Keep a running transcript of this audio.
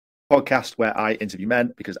podcast where I interview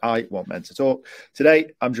men because I want men to talk.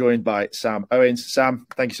 Today, I'm joined by Sam Owens. Sam,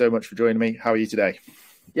 thank you so much for joining me. How are you today?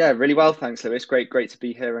 Yeah, really well. Thanks, Lewis. Great to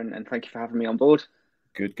be here and thank you for having me on board.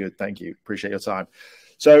 Good. Thank you. Appreciate your time.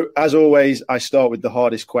 So, as always, I start with the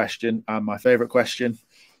hardest question and my favorite question.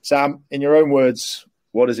 Sam, in your own words,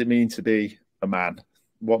 what does it mean to be a man?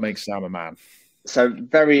 What makes Sam a man? So,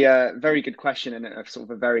 very good question and a sort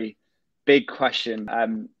of a very big question.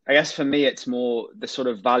 I guess for me, it's more the sort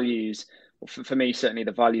of values, for me, certainly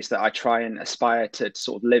the values that I try and aspire to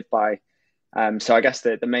sort of live by. So I guess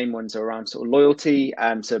the main ones are around sort of loyalty,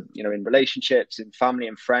 so, you know, in relationships, in family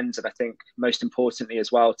and friends. And I think most importantly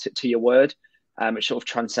as well, to your word, which sort of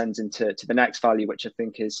transcends into the next value, which I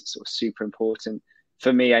think is sort of super important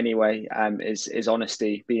for me anyway, is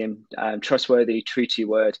honesty, being trustworthy, true to your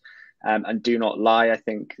word, and do not lie. I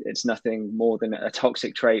think it's nothing more than a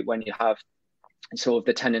toxic trait when you have sort of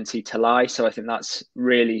the tendency to lie. So I think that's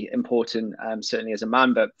really important, certainly as a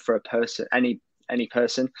man, but for a person, any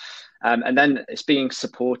person. And then it's being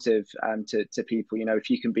supportive to people. You know, if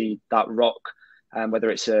you can be that rock, whether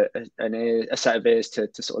it's a set of ears to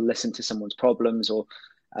sort of listen to someone's problems or,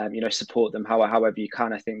 you know, support them however you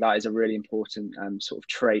can. I think that is a really important sort of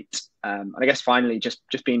trait. And I guess finally, just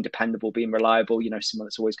being dependable, being reliable, you know, someone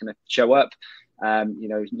that's always going to show up, you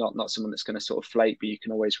know, not someone that's going to sort of flake, but you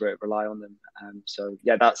can always rely on them. So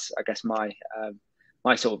yeah, that's, I guess, my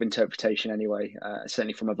sort of interpretation anyway,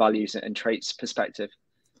 certainly from a values and traits perspective.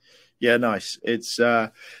 Yeah, nice. It's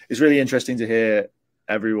really interesting to hear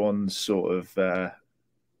everyone's sort of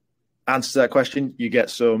answer to that question. You get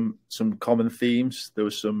some common themes. There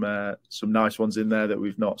was some nice ones in there that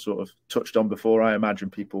we've not sort of touched on before. I imagine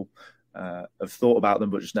people have thought about them,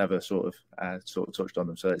 but just never sort of touched on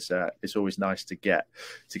them. So it's always nice to get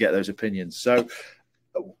those opinions. So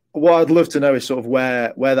what I'd love to know is sort of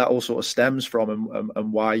where that all sort of stems from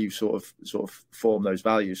and why you sort of form those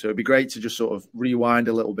values. So it'd be great to just sort of rewind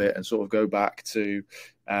a little bit and sort of go back to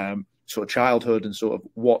sort of childhood and sort of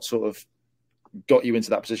what sort of got you into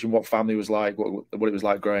that position, what family was like, what it was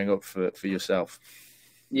like growing up for yourself.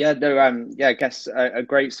 Yeah, no, I guess a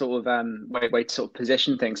great sort of way to sort of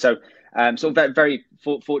position things. So sort of very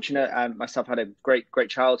fortunate. Myself had a great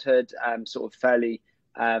childhood, sort of fairly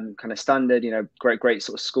kind of standard, you know, great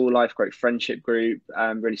sort of school life, great friendship group,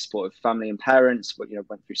 really supportive family and parents, but, you know,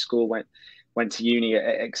 went through school, went to uni,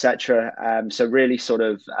 etc. So really sort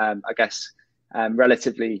of, I guess,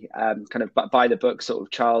 relatively kind of by the book sort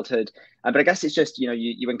of childhood. But I guess it's just, you know,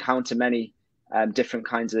 you encounter many different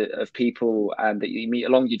kinds of people that you meet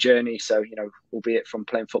along your journey. So, you know, albeit from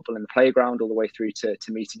playing football in the playground all the way through to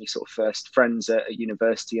meeting your sort of first friends at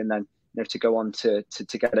university, and then, you know, to go on to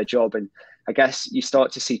get a job. And I guess you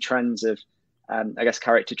start to see trends of, I guess,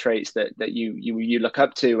 character traits that you look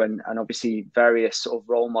up to, and obviously various sort of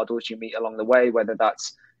role models you meet along the way, whether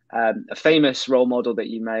that's a famous role model that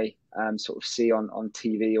you may sort of see on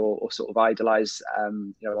TV or sort of idolize,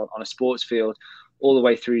 you know, on a sports field, all the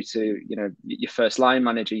way through to, you know, your first line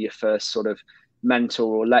manager, your first sort of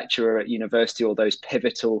mentor or lecturer at university, all those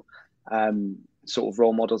pivotal sort of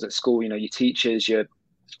role models at school, you know, your teachers, your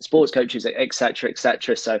sports coaches, etc.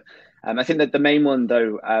 So I think that the main one,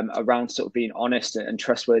 though, around sort of being honest and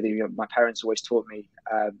trustworthy, you know, my parents always taught me,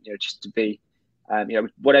 you know, just to be, you know,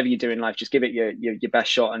 whatever you do in life, just give it your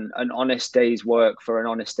best shot, and an honest day's work for an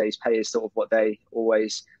honest day's pay is sort of what they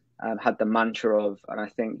always had the mantra of. And I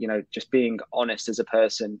think, you know, just being honest as a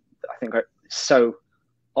person, I think so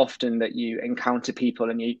often that you encounter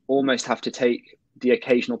people and you almost have to take the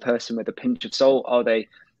occasional person with a pinch of salt. Are they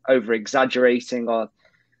over exaggerating, or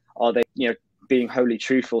are they, you know, being wholly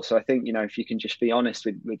truthful? So I think, you know, if you can just be honest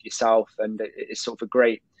with yourself, and it's sort of a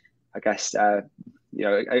great, I guess, you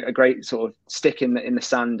know, a great sort of stick in the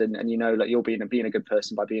sand, and you know, like, you're being a good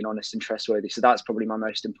person by being honest and trustworthy. So that's probably my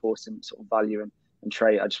most important sort of value and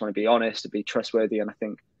trait. I just want to be honest, to be trustworthy, and I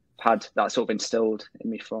think I've had that sort of instilled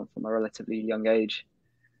in me from a relatively young age.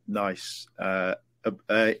 Nice.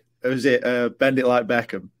 Was it Bend It Like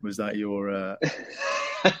Beckham? Was that your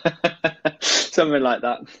something like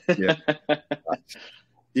that? Yeah,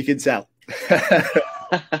 you can tell.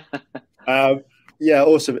 Yeah,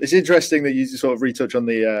 awesome. It's interesting that you sort of retouch on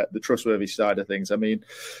the trustworthy side of things. I mean,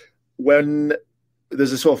 when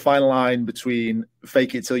there's a sort of fine line between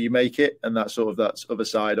fake it till you make it and that other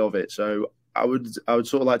side of it. So I would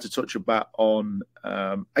sort of like to touch a bit on,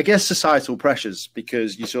 I guess, societal pressures,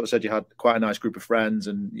 because you sort of said you had quite a nice group of friends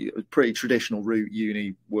and it was pretty traditional route,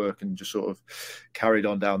 uni, work, and just sort of carried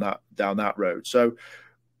on down that road. So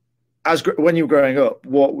when you were growing up,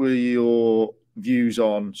 what were your views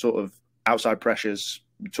on sort of outside pressures?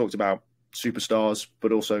 You talked about superstars,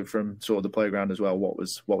 but also from sort of the playground as well. What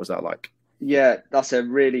was that like? Yeah, that's a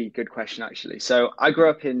really good question, actually. So I grew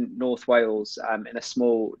up in North Wales, in a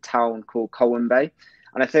small town called Colwyn Bay.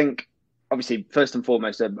 And I think, obviously, first and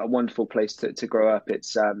foremost, a wonderful place to grow up.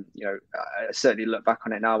 It's, I certainly look back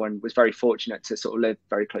on it now and was very fortunate to sort of live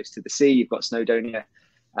very close to the sea. You've got Snowdonia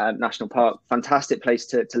National Park, fantastic place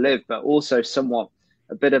to live, but also somewhat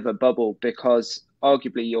a bit of a bubble, because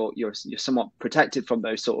arguably you're somewhat protected from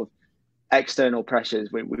those sort of external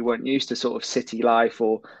pressures. We weren't used to sort of city life,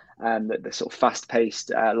 or the sort of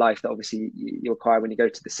fast-paced life that obviously you acquire when you go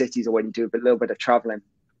to the cities or when you do a little bit of traveling.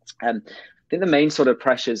 I think the main sort of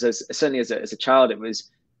pressures, certainly as a child, it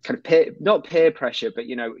was kind of not peer pressure, but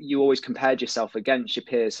you always compared yourself against your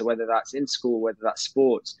peers. So whether that's in school, whether that's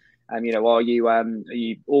sports, are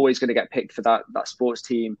you always going to get picked for that sports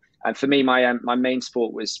team? And for me, my main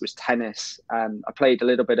sport was tennis. I played a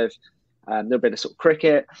little bit of sort of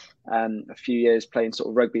cricket, a few years playing sort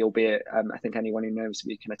of rugby, albeit I think anyone who knows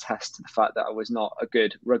me can attest to the fact that I was not a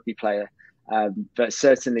good rugby player. But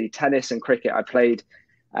certainly tennis and cricket I played.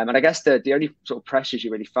 And I guess the only sort of pressures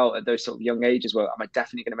you really felt at those sort of young ages were, am I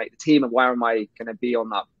definitely going to make the team? And where am I going to be on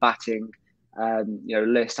that batting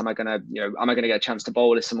list? Am I going to get a chance to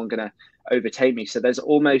bowl? Is someone going to overtake me? So there's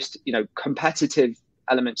almost, competitive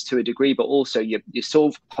elements to a degree, but also you're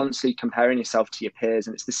sort of constantly comparing yourself to your peers.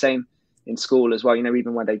 And it's the same in school as well.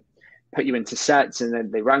 Even when they put you into sets and then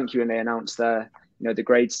they rank you and they announce the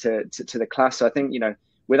grades to the class. So I think,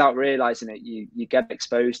 without realizing it, you get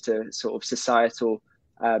exposed to sort of societal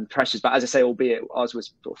pressures. But as I say, albeit ours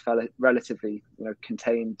was sort of relatively,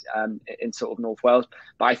 contained in sort of North Wales.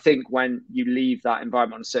 But I think when you leave that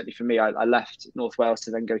environment, and certainly for me, I left North Wales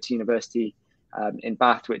to then go to university in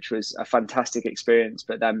Bath, which was a fantastic experience.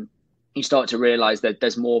 But then you start to realize that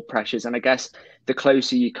there's more pressures. And I guess the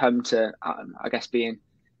closer you come to, being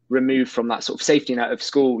removed from that sort of safety net of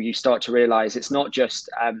school, you start to realize it's not just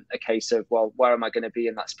a case of, well, where am I going to be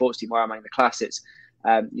in that sports team? Where am I in the class? It's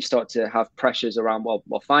you start to have pressures around, well,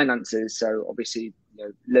 finances. So obviously,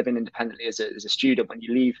 living independently as a student, when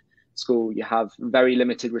you leave school, you have very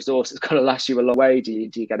limited resources. It's going to last you a long way. Do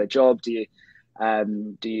you get a job? Do you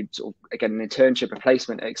sort of get an internship, a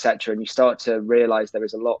placement, etc.? And you start to realize there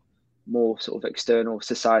is a lot more sort of external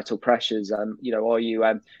societal pressures. Are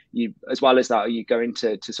you as well as that, are you going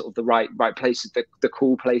to sort of the right places, the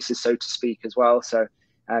cool places, so to speak, as well? So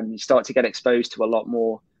you start to get exposed to a lot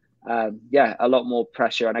more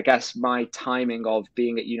pressure. And I guess my timing of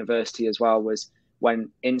being at university as well was when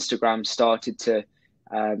Instagram started to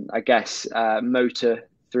motor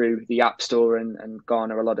through the App Store and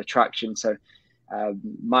garner a lot of traction. So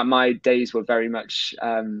my days were very much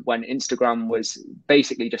when Instagram was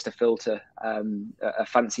basically just a filter, a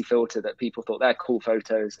fancy filter that people thought they're cool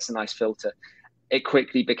photos. It's a nice filter. It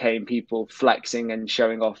quickly became people flexing and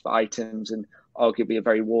showing off items, and arguably a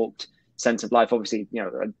very warped sense of life. Obviously,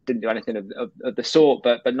 I didn't do anything of the sort,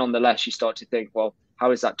 but nonetheless, you start to think, well,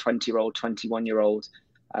 how is that 20-year-old, 21-year-old?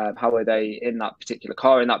 How are they in that particular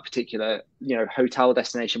car, in that particular, hotel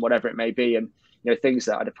destination, whatever it may be? And things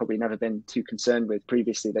that I'd have probably never been too concerned with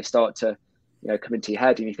previously, they start to, come into your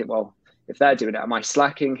head, and you think, well, if they're doing it, am I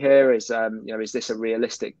slacking here? Is this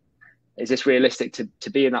realistic to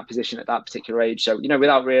be in that position at that particular age? So,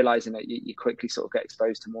 without realizing it, you quickly sort of get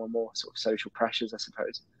exposed to more and more sort of social pressures, I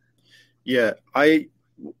suppose. Yeah.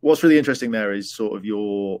 What's really interesting there is sort of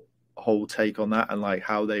your whole take on that and like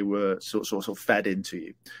how they were sort of fed into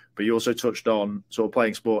you. But you also touched on sort of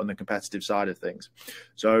playing sport and the competitive side of things.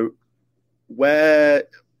 So where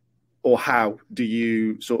or how do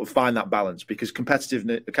you sort of find that balance? Because competitive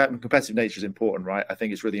nature is important, right? I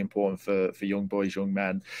think it's really important for young boys, young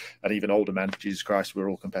men, and even older men. Jesus Christ, we're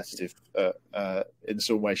all competitive in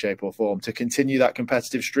some way, shape or form, to continue that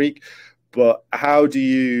competitive streak. But how do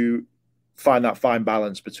you find that fine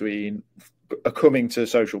balance between coming to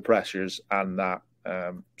social pressures and that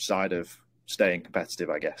side of staying competitive,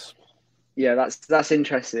 I guess? Yeah, that's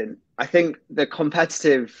interesting. I think the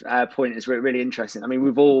competitive point is really interesting. I mean,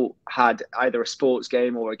 we've all had either a sports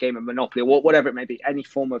game or a game of Monopoly or whatever it may be, any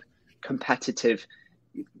form of competitive,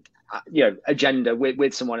 agenda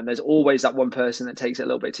with someone. And there's always that one person that takes it a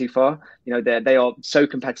little bit too far. They are so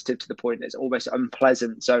competitive to the point that it's almost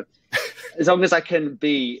unpleasant. So as long as I can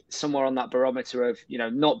be somewhere on that barometer of,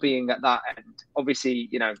 not being at that end, obviously,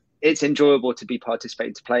 it's enjoyable to be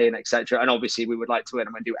participating, to play in, etc. And obviously we would like to win.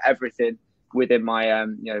 I'm going to do everything within my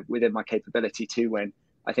within my capability to win.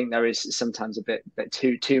 I think there is sometimes a bit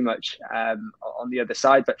too much on the other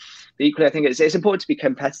side, but equally, I think it's important to be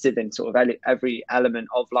competitive in sort of every element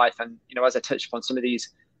of life. And as I touched upon, some of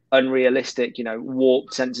these unrealistic,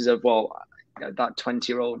 warped senses of, well, that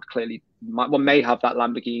 20-year-old clearly may have that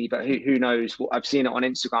Lamborghini, but who knows? I've seen it on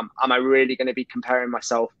Instagram. Am I really going to be comparing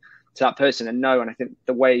myself to that person? And no. And I think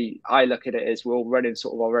the way I look at it is we're all running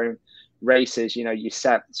sort of our own races. You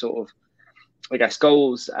set sort of, I guess,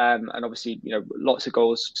 goals, and obviously, lots of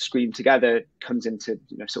goals screamed together comes into,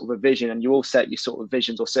 sort of a vision, and you all set your sort of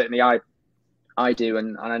visions, or certainly I do.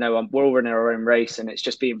 And I know we're all running our own race, and it's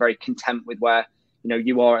just being very content with where,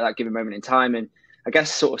 you are at that given moment in time. And I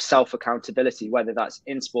guess sort of self-accountability, whether that's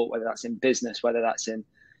in sport, whether that's in business, whether that's in,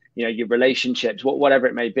 your relationships, whatever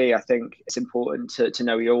it may be. I think it's important to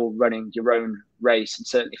know you're all running your own race. And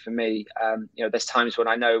certainly for me, there's times when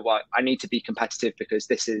I know I need to be competitive because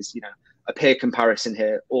this is, a peer comparison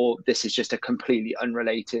here, or this is just a completely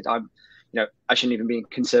unrelated. I shouldn't even be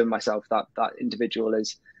concerned myself that individual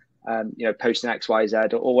is, posting X, Y, Z,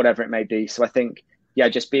 or whatever it may be. So I think,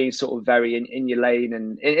 just being sort of very in your lane,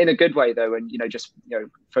 and in a good way though, and just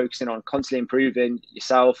focusing on constantly improving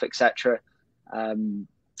yourself, etc.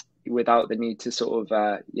 Without the need to sort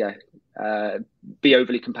of be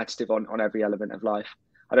overly competitive on every element of life.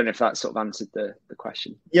 I don't know if that sort of answered the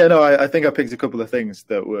question. Yeah, no, I think I picked a couple of things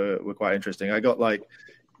that were quite interesting. I got like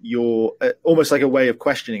your almost like a way of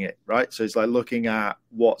questioning it, right? So it's like looking at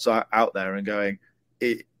what's out there and going,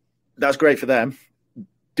 that's great for them.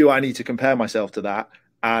 Do I need to compare myself to that?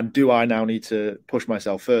 And do I now need to push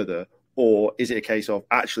myself further? Or is it a case of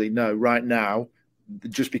actually, no, right now,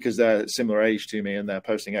 just because they're similar age to me and they're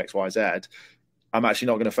posting X, Y, Z, I'm actually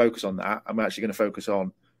not going to focus on that. I'm actually going to focus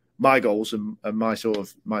on my goals and my sort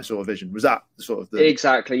of vision. Was that sort of the...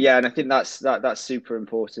 Exactly, yeah. And I think that's super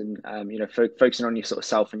important. Focusing on your sort of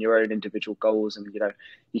self and your own individual goals, and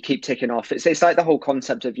you keep ticking off. It's like the whole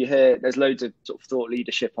concept of, there's loads of sort of thought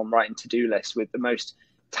leadership on writing to-do lists with the most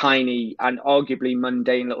tiny and arguably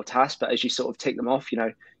mundane little tasks, but as you sort of tick them off,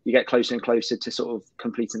 you get closer and closer to sort of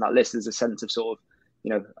completing that list. There's a sense of sort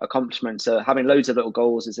of accomplishment. So having loads of little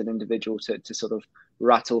goals as an individual to sort of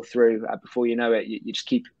rattle through, before you know it, you just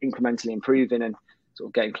keep incrementally improving and sort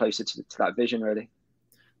of getting closer to that vision, really.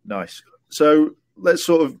 Nice. So let's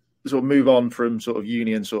sort of move on from sort of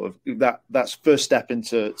uni and sort of that's first step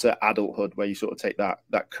into adulthood, where you sort of take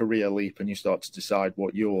that career leap and you start to decide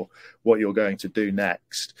what you're going to do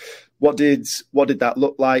next. What did that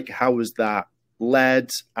look like? How was that led?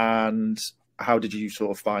 And how did you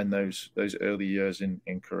sort of find those early years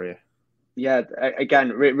in career? Yeah, again,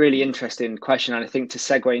 really interesting question. And I think to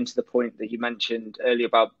segue into the point that you mentioned earlier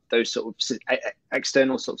about those sort of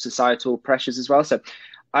external sort of societal pressures as well. So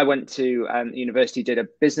I went to university, did a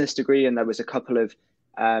business degree, and there was a couple of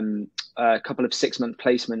 6-month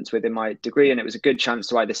placements within my degree. And it was a good chance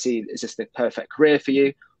to either see, is this the perfect career for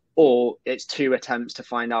you, or it's 2 attempts to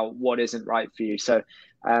find out what isn't right for you. So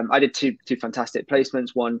I did two fantastic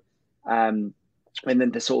placements, one and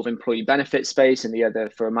then the sort of employee benefit space, and the other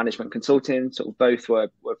for a management consulting. Sort of both were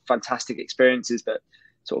fantastic experiences, but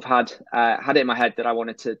sort of had it in my head that I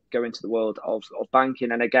wanted to go into the world of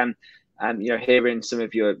banking. And again, hearing some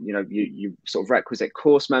of your you sort of requisite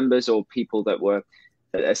course members or people that were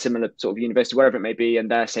at a similar sort of university, wherever it may be,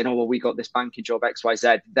 and they're saying, oh, well, we got this banking job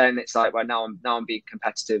XYZ, then it's like, well, now I'm being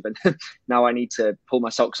competitive, and now I need to pull my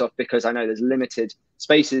socks off because I know there's limited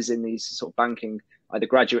spaces in these sort of banking, either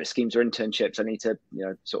graduate schemes or internships. I need to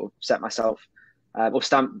sort of set myself or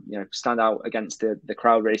stand out against the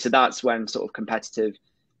crowd, really. So that's when sort of competitive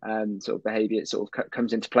sort of behavior sort of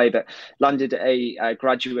comes into play. But landed a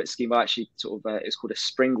graduate scheme, well, actually sort of it's called a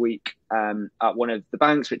spring week at one of the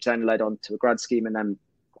banks, which then led on to a grad scheme, and then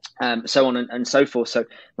so on and so forth. So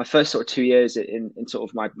my first sort of 2 years in sort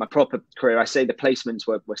of my proper career, I say the placements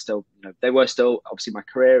were still, they were still obviously my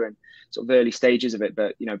career and sort of early stages of it,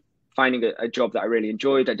 but finding a job that I really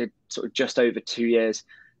enjoyed. I did sort of just over 2 years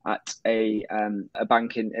at a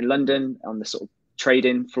bank in London on the sort of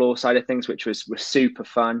trading floor side of things, which was super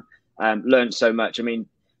fun. Learned so much. I mean,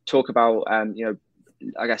 talk about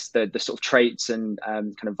I guess the sort of traits and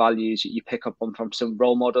kind of values you pick up on from some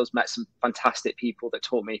role models. Met some fantastic people that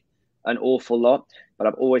taught me an awful lot, but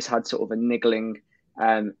I've always had sort of a niggling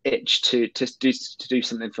itch to do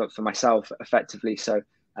something for myself effectively. So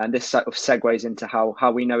and this sort of segues into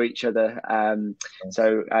how we know each other.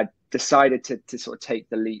 So I decided to sort of take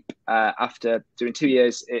the leap after doing 2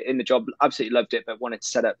 years in the job. Absolutely loved it, but wanted to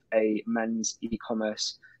set up a men's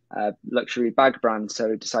e-commerce luxury bag brand.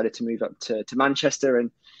 So decided to move up to Manchester and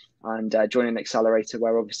join an accelerator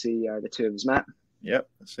where obviously the two of us met. Yep,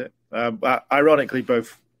 that's it. Ironically,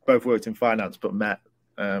 both worked in finance, but met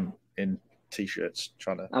in t-shirts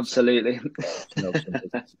trying to absolutely,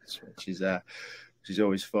 which is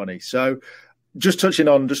always funny. So just touching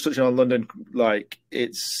on London, like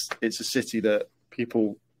it's a city that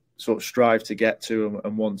people sort of strive to get to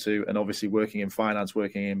and want to, and obviously working in finance,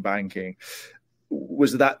 working in banking.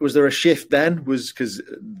 Was there a shift then? Was because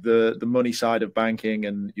the money side of banking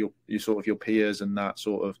and your sort of your peers and that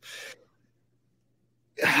sort of,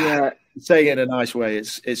 yeah, saying it in a nice way,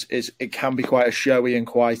 it can be quite a showy and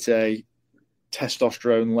quite a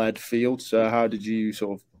testosterone led field. So how did you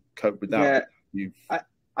sort of cope with that?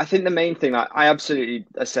 I think the main thing, I absolutely,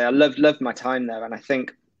 I loved my time there, and I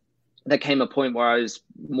think there came a point where I was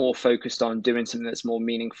more focused on doing something that's more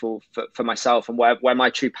meaningful for myself and where my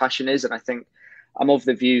true passion is. And I think I'm of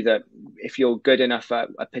the view that if you're good enough at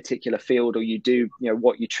a particular field, or you do,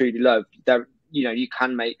 what you truly love, there, you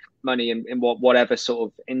can make money in whatever sort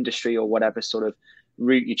of industry or whatever sort of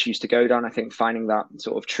route you choose to go down. I think finding that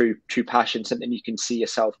sort of true passion, something you can see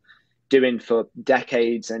yourself doing for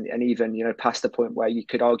decades, and even, past the point where you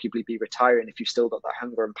could arguably be retiring if you've still got that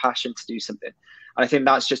hunger and passion to do something. And I think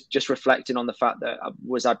that's just reflecting on the fact that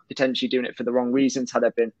was I potentially doing it for the wrong reasons? Had I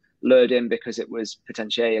been lured in because it was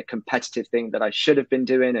potentially a competitive thing that I should have been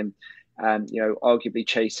doing, and arguably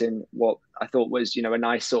chasing what I thought was, a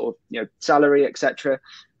nice sort of, salary, etc.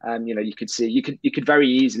 You could see, you could very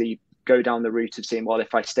easily go down the route of saying, well,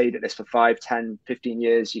 if I stayed at this for 5, 10, 15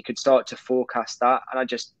 years, you could start to forecast that. And I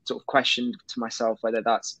just sort of questioned to myself whether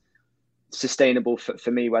that's sustainable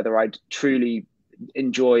for me, whether I'd truly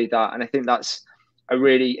enjoy that. And I think that's a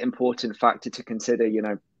really important factor to consider.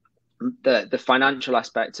 The financial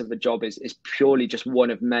aspect of the job is purely just one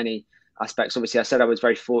of many aspects. Obviously, I said I was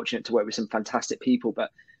very fortunate to work with some fantastic people, but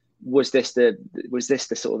was this the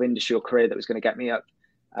sort of industry or career that was going to get me up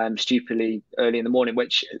stupidly early in the morning,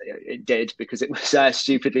 which it did, because it was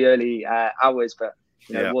stupidly early hours, but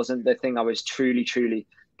it wasn't the thing I was truly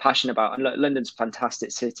passionate about. And London's a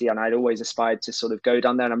fantastic city, and I'd always aspired to sort of go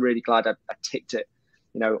down there, and I'm really glad I ticked it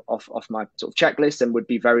off my sort of checklist, and would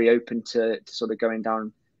be very open to sort of going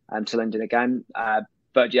down to London again.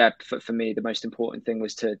 But yeah, for me, the most important thing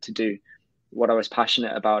was to do what I was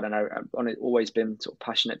passionate about. And I've always been sort of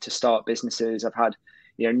passionate to start businesses. I've had,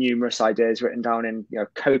 numerous ideas written down in,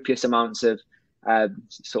 copious amounts of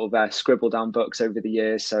scribbled down books over the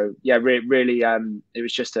years. So yeah, really, it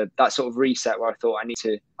was just that sort of reset where I thought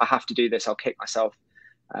I have to do this. I'll kick myself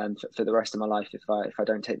for the rest of my life if I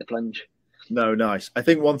don't take the plunge. No, nice. I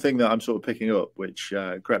think one thing that I'm sort of picking up, which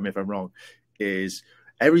correct me if I'm wrong, is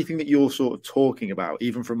everything that you're sort of talking about,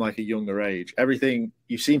 even from like a younger age, everything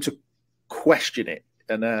you seem to question it.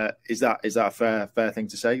 And is that a fair thing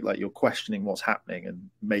to say? Like, you're questioning what's happening and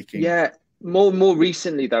making. Yeah, more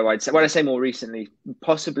recently though, I'd say. When I say more recently,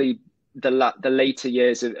 possibly the later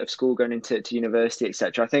years of school, going into university,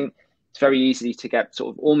 etc. I think it's very easy to get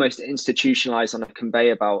sort of almost institutionalized on a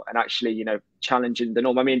conveyor belt, and actually, challenging the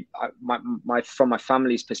norm. I mean, from my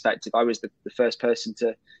family's perspective, I was the first person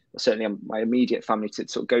to, certainly my immediate family, to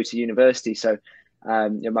sort of go to university. So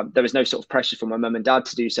there was no sort of pressure from my mum and dad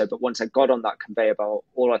to do so. But once I got on that conveyor belt,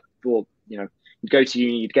 all I thought, you'd go to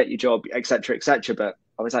uni, you'd get your job, etc., etc. But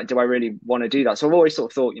I was like, do I really want to do that? So I've always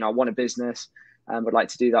sort of thought, I want a business and would like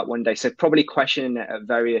to do that one day. So probably questioning it at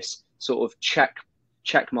various sort of check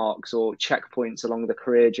marks or checkpoints along the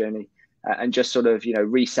career journey, and just sort of,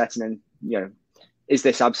 resetting and, is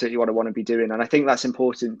this absolutely what I want to be doing? And I think that's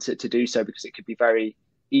important to do so, because it could be very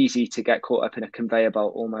easy to get caught up in a conveyor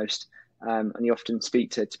belt almost. And you often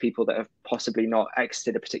speak to people that have possibly not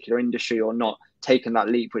exited a particular industry or not taken that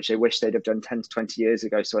leap, which they wish they'd have done 10 to 20 years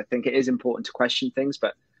ago. So I think it is important to question things,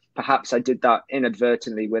 but perhaps I did that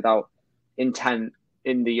inadvertently without intent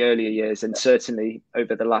in the earlier years. And certainly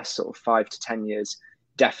over the last sort of 5 to 10 years,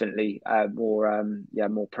 definitely more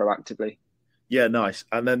proactively. Yeah, nice.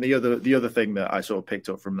 And then the other thing that I sort of picked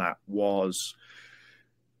up from that was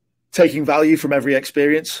taking value from every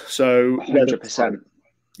experience. So 100%.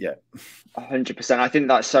 Yeah, 100%. I think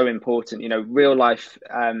that's so important. Real life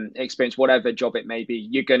experience, whatever job it may be,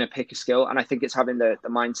 you're going to pick a skill. And I think it's having the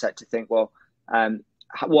mindset to think, well,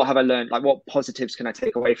 what have I learned? Like, what positives can I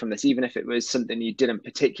take away from this? Even if it was something you didn't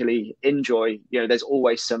particularly enjoy, there's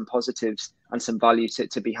always some positives and some value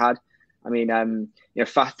to be had. I mean,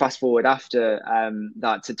 fast forward after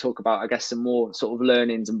that to talk about, I guess, some more sort of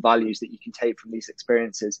learnings and values that you can take from these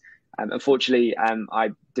experiences. Unfortunately, I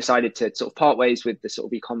decided to sort of part ways with the sort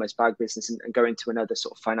of e-commerce bag business and go into another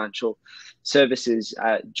sort of financial services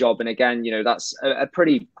job. And again, that's a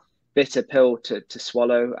pretty bitter pill to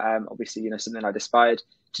swallow. Obviously, something I'd aspired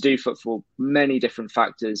to do for many different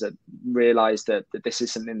factors. I realized that this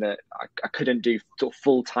is something that I couldn't do sort of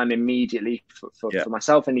full time immediately for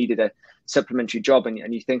myself. I needed a supplementary job.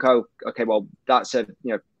 And you think, oh, okay, well, that's as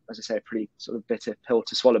I say, a pretty sort of bitter pill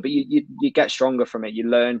to swallow, but you get stronger from it. You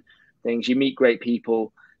learn things, you meet great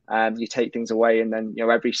people, You take things away, and then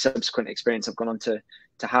every subsequent experience I've gone on to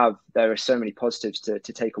have, there are so many positives to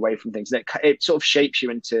take away from things. And it sort of shapes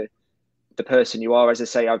you into the person you are. As I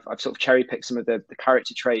say, I've sort of cherry picked some of the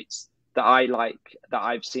character traits that I like, that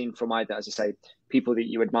I've seen from either, as I say, people that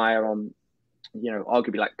you admire on,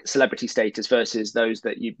 arguably like celebrity status versus those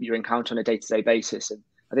that you encounter on a day-to-day basis. And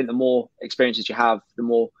I think the more experiences you have, the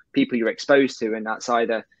more people you're exposed to, and that's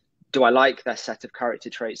either, do I like their set of character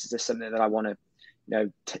traits? Is this something that I want to,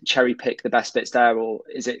 cherry pick the best bits there, or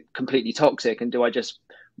is it completely toxic? And do I just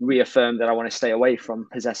reaffirm that I want to stay away from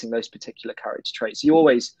possessing those particular character traits? You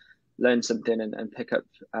always learn something and pick up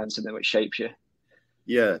something which shapes you.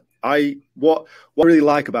 Yeah, what I really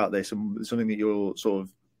like about this, and something that you're sort of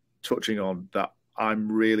touching on that I'm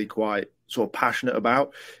really quite sort of passionate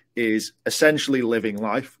about, is essentially living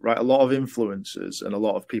life, right? A lot of influencers and a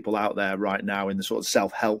lot of people out there right now in the sort of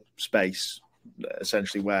self-help space,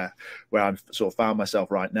 essentially where I've sort of found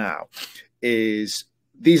myself right now, is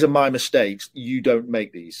these are my mistakes. You don't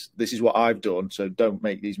make these. This is what I've done, so don't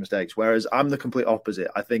make these mistakes. Whereas I'm the complete opposite.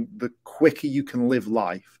 I think the quicker you can live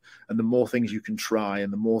life and the more things you can try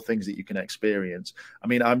and the more things that you can experience. I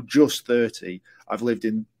mean, I'm just 30. I've lived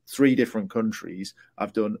in 3 different countries.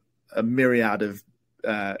 I've done a myriad of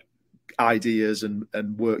ideas and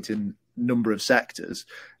worked in a number of sectors,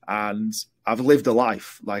 and I've lived a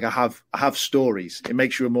life. Like I have stories. It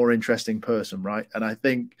makes you a more interesting person, right? And I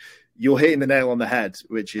think you're hitting the nail on the head,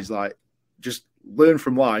 which is like, just learn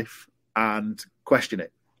from life and question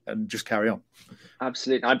it and just carry on.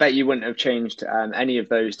 Absolutely. I bet you wouldn't have changed any of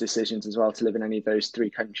those decisions as well to live in any of those 3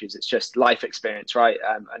 countries. It's just life experience, right?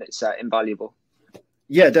 And it's invaluable.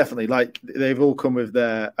 Yeah, definitely. Like they've all come with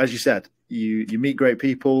their, as you said, you meet great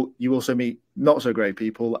people, you also meet not so great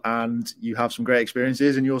people, and you have some great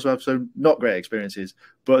experiences and you also have some not great experiences.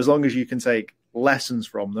 But as long as you can take lessons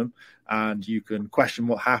from them and you can question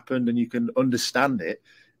what happened and you can understand it,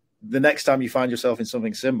 the next time you find yourself in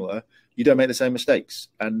something similar, you don't make the same mistakes.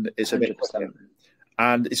 And it's 100%.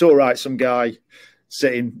 And it's all right. Some guy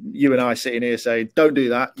you and I sitting here saying, don't do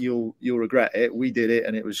that, you'll regret it. We did it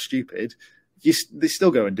and it was stupid. They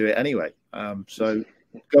still go and do it anyway. So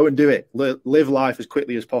go and do it. Live life as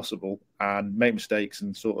quickly as possible and make mistakes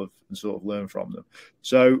and sort of learn from them.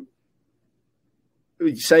 So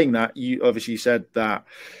saying that, you obviously said that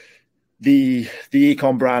the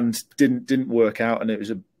econ brand didn't work out and it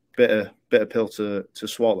was a bitter pill to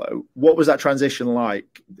swallow. What was that transition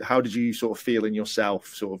like? How did you sort of feel in yourself,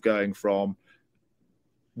 sort of going from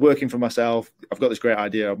working for myself, I've got this great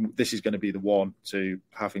idea, this is going to be the one, to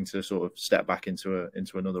having to sort of step back into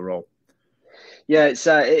another role? Yeah, it's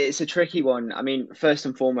a tricky one. I mean, first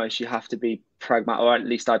and foremost, you have to be pragmatic, or at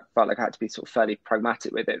least I felt like I had to be sort of fairly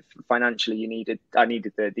pragmatic with it. Financially, I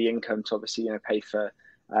needed the income to obviously pay for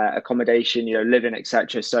accommodation, living,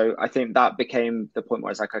 etc. So I think that became the point where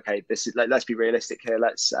I was like, okay, let's be realistic here.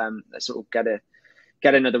 Let's sort of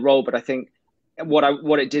get another role. But I think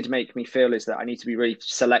what it did make me feel is that I need to be really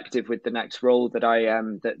selective with the next role that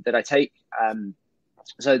I take.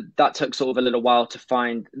 So that took sort of a little while to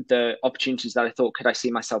find the opportunities that I thought, could I see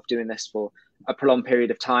myself doing this for a prolonged period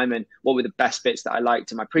of time? And what were the best bits that I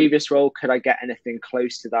liked in my previous role? Could I get anything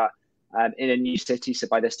close to that in a new city? So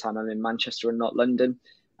by this time I'm in Manchester and not London.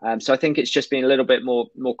 So I think it's just been a little bit more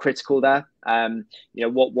critical there.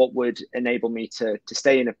 What would enable me to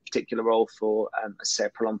stay in a particular role for, say, a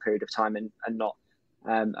prolonged period of time and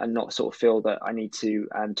not sort of feel that I need to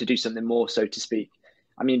do something more, so to speak.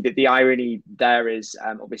 I mean, the irony there is,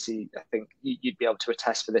 obviously, I think you'd be able to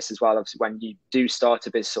attest for this as well. Obviously, when you do start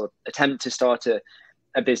a business or attempt to start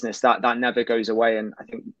a business, that never goes away. And I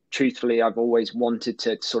think, truthfully, I've always wanted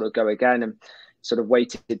to sort of go again and sort of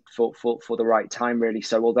waited for the right time, really.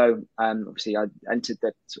 So although obviously I entered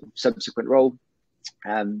the sort of subsequent role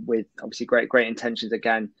with obviously great intentions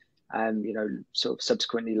again, sort of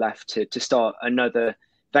subsequently left to start another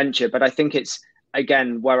venture. But I think it's,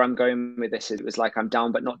 again, where I'm going with this, it was like I'm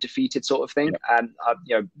down but not defeated sort of thing.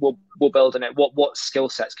 We'll build on it. What skill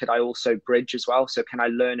sets could I also bridge as well? So can I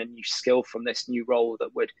learn a new skill from this new role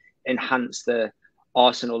that would enhance the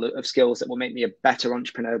arsenal of skills that will make me a better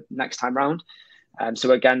entrepreneur next time round?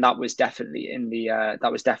 So again, that was definitely in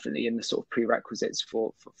the sort of prerequisites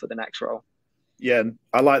for the next role. Yeah,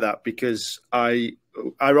 I like that, because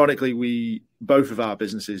ironically, we both of our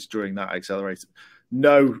businesses during that accelerator,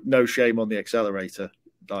 no shame on the accelerator.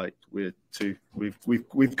 Like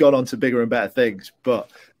we've gone on to bigger and better things,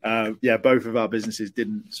 but both of our businesses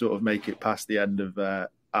didn't sort of make it past the end of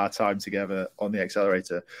our time together on the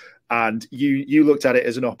accelerator. And you looked at it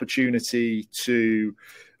as an opportunity to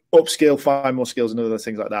upskill, find more skills and other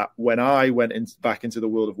things like that. When I went back into the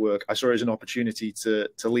world of work, I saw it as an opportunity to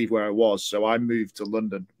leave where I was. So I moved to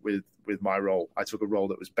London with my role. I took a role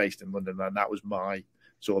that was based in London, and that was my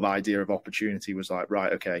sort of idea of opportunity, was like,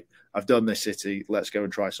 right, okay, I've done this city, let's go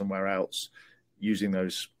and try somewhere else using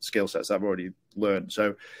those skill sets I've already learned.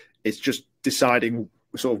 So it's just deciding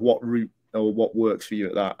sort of what route or what works for you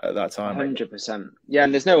at that time. 100%. Yeah,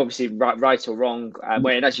 and there's no obviously right or wrong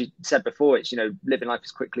way. And as you said before, it's, you know, living life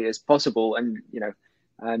as quickly as possible, and, you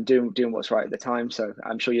know, doing what's right at the time. So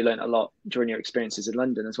I'm sure you learned a lot during your experiences in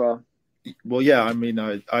London as well. Well, yeah, I mean,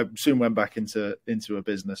 I soon went back into a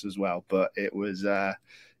business as well, but it was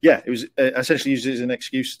it was essentially used as an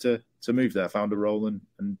excuse to move there. Found a role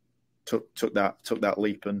and took that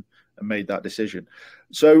leap and made that decision.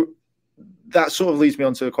 So that sort of leads me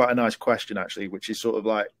on to quite a nice question, actually, which is sort of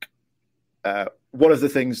like one of the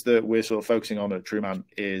things that we're sort of focusing on at TRUUMAN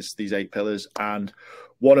is these 8 pillars, and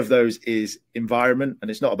one of those is environment.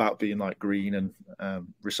 And it's not about being like green and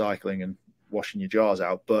recycling and washing your jars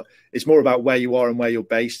out, but it's more about where you are and where you're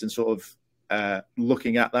based and sort of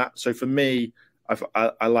looking at that. So for me,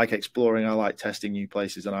 I like exploring, I like testing new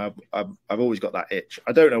places, and I've always got that itch.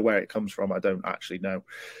 I don't know where it comes from. I don't actually know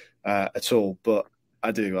at all, but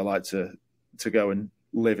I do. I like to go and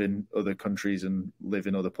live in other countries and live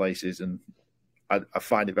in other places, and I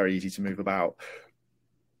find it very easy to move about.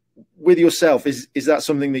 With yourself, is that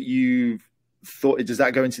something that you've thought? Does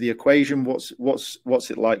that go into the equation? What's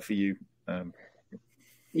it like for you?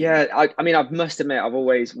 Yeah, I mean, I must admit, I've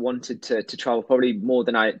always wanted to travel, probably more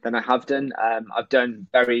than I have done. I've done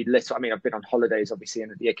very little. I mean, I've been on holidays, obviously,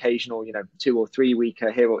 and the occasional, you know, 2 or 3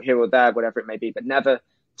 weeker here or there, whatever it may be, but never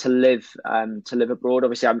to live abroad.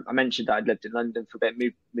 Obviously, I mentioned that I'd lived in London for a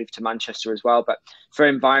bit, moved to Manchester as well. But for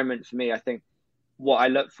environment, for me, I think what I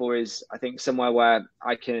look for is, I think, somewhere where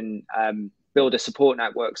I can build a support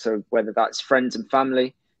network. So whether that's friends and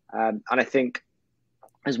family, and I think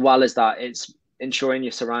as well as that, it's ensuring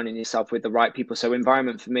you're surrounding yourself with the right people. So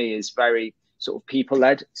environment for me is very sort of people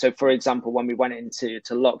led. So for example, when we went into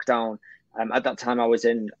lockdown, at that time I was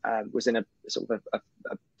in a sort of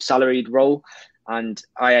a salaried role, and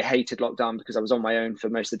I hated lockdown because I was on my own for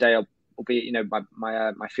most of the day. Albeit, you know,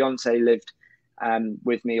 my fiance lived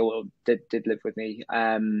with me, or did live with me,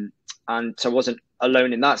 and so I wasn't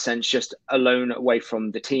alone in that sense, just alone away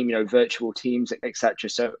from the team, you know, virtual teams, etc.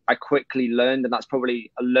 So I quickly learned, and that's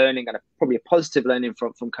probably a learning, and probably a positive learning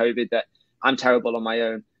from COVID, that I'm terrible on my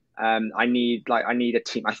own. I need a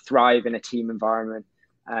team. I thrive in a team environment.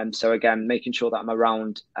 So again, making sure that I'm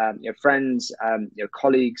around friends,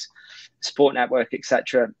 colleagues, support network,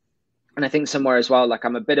 etc. And I think somewhere as well, like,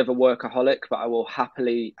 I'm a bit of a workaholic, but I will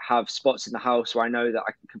happily have spots in the house where I know that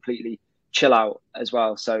I can completely chill out as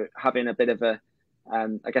well. So having a bit of a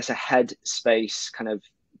head space kind of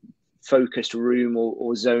focused room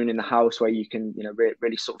or zone in the house where you can, you know,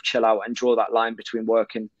 really sort of chill out and draw that line between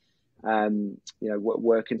work and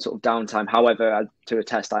work and sort of downtime. However, to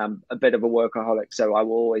attest, I am a bit of a workaholic, so I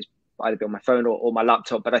will always either be on my phone or my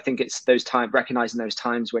laptop. But I think it's those times, recognizing those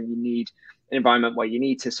times when you need an environment where you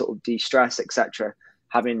need to sort of de-stress, etc.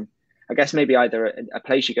 Having, I guess, maybe either a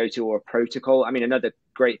place you go to or a protocol. I mean, another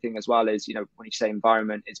great thing as well is, you know, when you say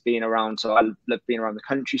environment, it's being around. So I love being around the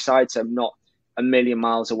countryside. So I'm not a million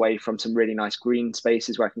miles away from some really nice green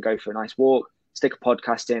spaces where I can go for a nice walk, stick a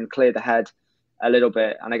podcast in, clear the head a little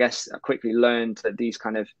bit. And I guess I quickly learned that these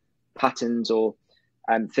kind of patterns or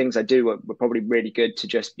things I do were probably really good to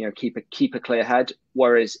just, you know, keep a clear head.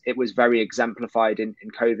 Whereas it was very exemplified in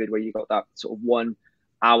COVID, where you got that sort of 1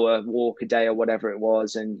 hour walk a day or whatever it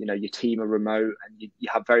was, and, you know, your team are remote and you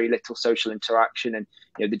have very little social interaction, and,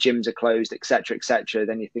 you know, the gyms are closed, etc.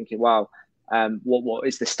 Then you're thinking, wow, what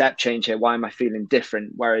is the step change here? Why am I feeling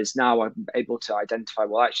different? Whereas now I'm able to identify,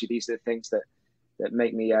 well, actually, these are the things that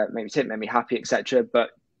make me tick, make me happy, etc. But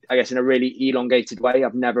I guess in a really elongated way,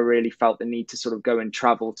 I've never really felt the need to sort of go and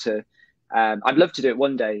travel to. I'd love to do it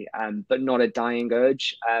one day, but not a dying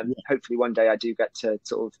urge. Hopefully one day I do get to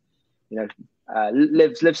sort of, you know,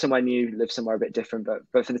 live somewhere new, live somewhere a bit different.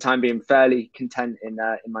 But for the time being, fairly content in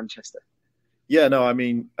Manchester. Yeah, no, I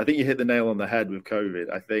mean, I think you hit the nail on the head with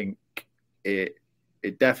COVID. I think it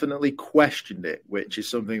definitely questioned it, which is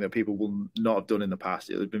something that people will not have done in the past.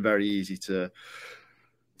 It would have been very easy to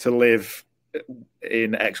live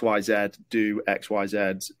in XYZ, do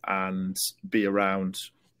XYZ, and be around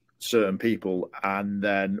certain people. And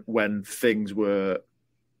then when things were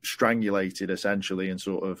strangulated, essentially, and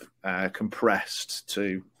sort of compressed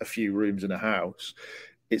to a few rooms in a house,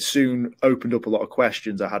 it soon opened up a lot of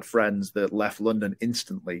questions. I had friends that left London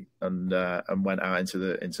instantly and went out into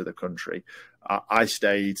the country. I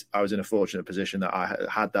stayed. I was in a fortunate position that I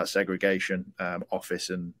had that segregation, office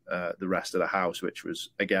and the rest of the house, which was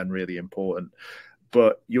again really important.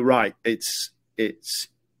 But you're right. It's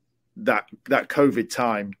that COVID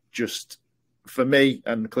time, just for me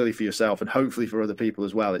and clearly for yourself and hopefully for other people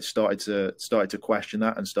as well. It started to question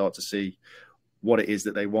that and start to see what it is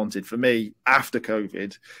that they wanted. For me, after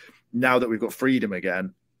COVID, now that we've got freedom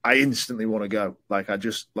again, I instantly want to go. Like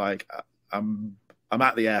I'm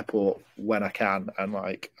at the airport when I can, and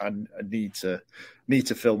like I need to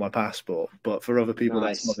fill my passport. But for other people,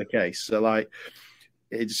 That's not the case. So like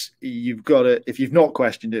you've got to, if you've not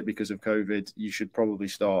questioned it because of COVID, you should probably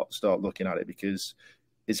start looking at it, because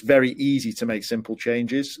it's very easy to make simple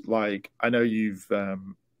changes. Like I know you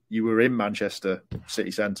were in Manchester city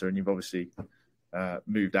centre and you've obviously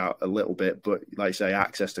moved out a little bit, but like you say,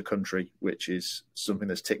 access to country, which is something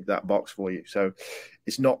that's ticked that box for you. So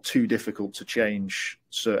it's not too difficult to change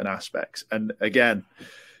certain aspects. And again,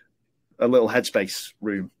 a little headspace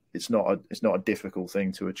room, it's not a difficult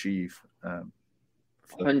thing to achieve.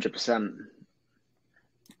 100%.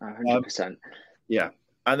 100%. Yeah.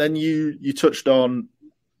 And then you touched on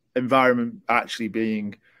environment actually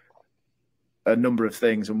being a number of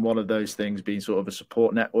things, and one of those things being sort of a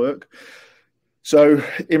support network. So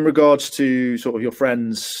in regards to sort of your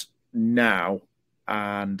friends now,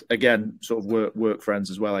 and again, sort of work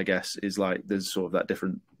friends as well, I guess, is like there's sort of that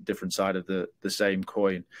different side of the same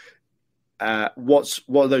coin. What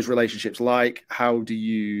are those relationships like? How do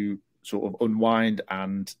you sort of unwind,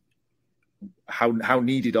 and how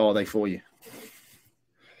needed are they for you?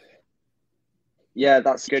 Yeah,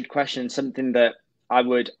 that's a good question. Something that I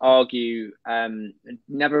would argue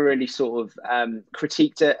never really sort of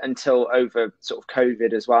critiqued it until over sort of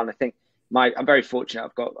COVID as well. And I think I'm very fortunate.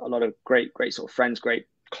 I've got a lot of great sort of friends, great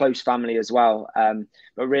close family as well.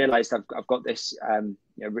 But realised I've got this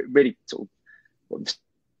really sort of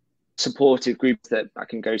supportive group that I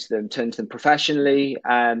can go to them, turn to them professionally.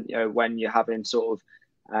 When you're having sort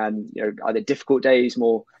of either difficult days,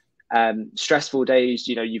 more stressful days,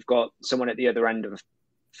 you've got someone at the other end of a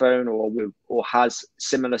phone or has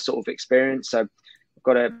similar sort of experience. So I've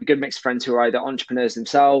got a good mix of friends who are either entrepreneurs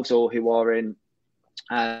themselves or who are in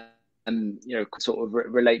sort of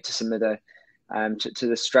relate to some of the to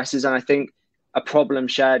the stresses. And I think a problem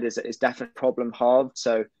shared is definitely problem halved.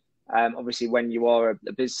 So obviously when you are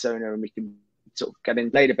a business owner, and we can sort of get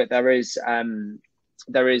in later, but there is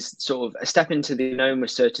sort of a step into the unknown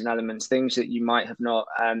with certain elements, things that you might have not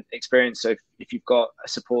experienced. So if you've got a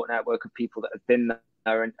support network of people that have been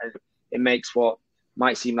there, and it makes what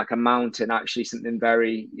might seem like a mountain actually something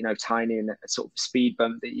very tiny and a sort of speed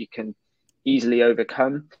bump that you can easily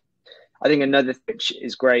overcome. I think another thing which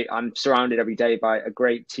is great, I'm surrounded every day by a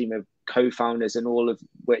great team of co-founders, and all of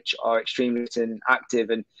which are extremely active.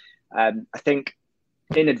 And I think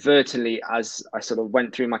inadvertently, as I sort of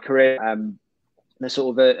went through my career, the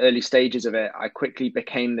sort of early stages of it, I quickly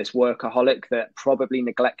became this workaholic that probably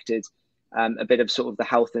neglected a bit of sort of the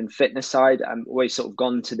health and fitness side. Always sort of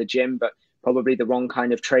gone to the gym, but probably the wrong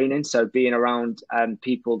kind of training. So being around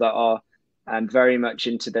people that are very much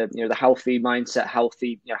into the the healthy mindset,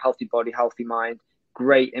 healthy body, healthy mind,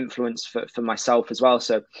 great influence for myself as well.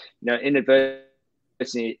 So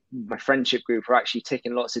inadvertently, my friendship group are actually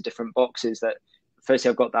ticking lots of different boxes. That firstly,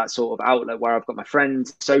 I've got that sort of outlet where I've got my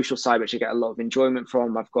friends, social side, which I get a lot of enjoyment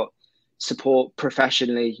from. I've got support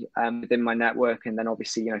professionally within my network, and then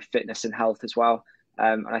obviously fitness and health as well.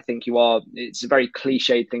 And I think it's a very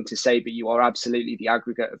cliched thing to say, but you are absolutely the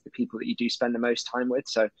aggregate of the people that you do spend the most time with.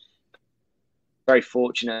 So very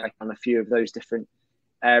fortunate on a few of those different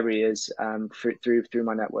areas through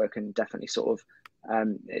my network, and definitely sort of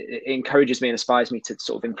it encourages me and inspires me to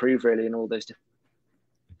sort of improve really in all those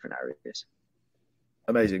different areas.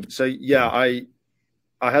 Amazing. So yeah, I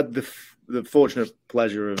had the fortunate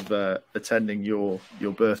pleasure of attending your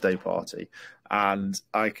birthday party, and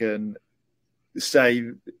I can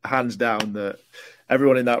say hands down that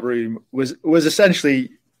everyone in that room was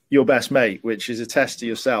essentially your best mate, which is a test to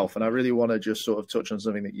yourself. And I really want to just sort of touch on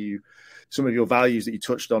something that some of your values that you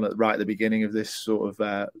touched on right at the beginning of this sort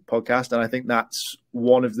of podcast. And I think that's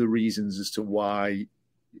one of the reasons as to why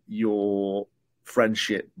your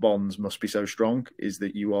friendship bonds must be so strong, is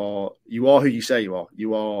that you are who you say you are.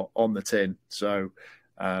 You are on the tin. So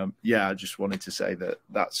I just wanted to say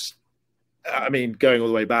that's, I mean, going all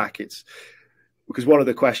the way back, it's because one of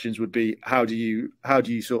the questions would be, how do you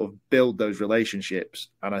sort of build those relationships?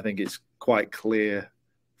 And I think it's quite clear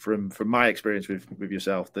from my experience with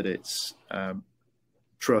yourself that it's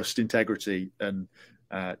trust, integrity, and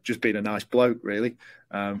just being a nice bloke, really,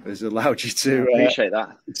 has allowed you to appreciate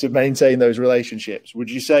that, to maintain those relationships. Would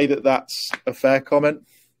you say that that's a fair comment?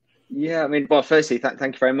 Yeah, I mean, well, firstly, thank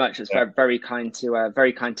you very much. It's very kind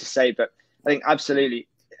to say, but I think absolutely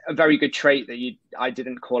a very good trait that I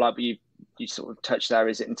didn't call out, but you sort of touched there,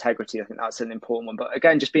 is integrity. I think that's an important one. But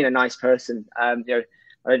again, just being a nice person. I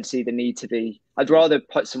don't see the need to be. I'd rather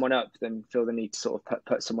put someone up than feel the need to sort of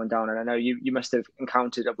put someone down. And I know you must have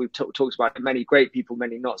encountered. We've talked about many great people,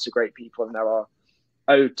 many not so great people, and there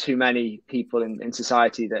are too many people in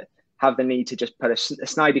society that have the need to just put a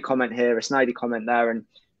snidey comment here, a snidey comment there, and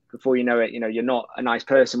before you know it, you're not a nice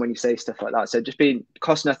person when you say stuff like that. So just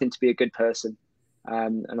costs nothing to be a good person,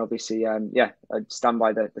 and obviously, I stand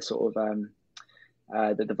by the sort of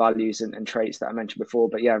the values and traits that I mentioned before.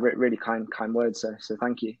 But yeah, really kind words. So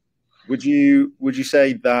thank you. Would you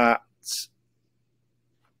say that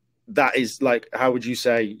is like, how would you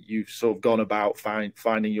say you've sort of gone about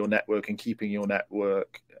finding your network and keeping your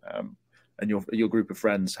network and your group of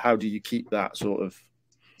friends? How do you keep that sort of?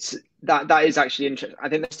 That is actually interesting. I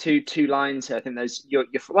think there's two lines here. I think there's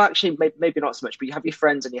well, actually maybe not so much, but you have your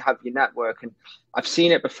friends and you have your network. And I've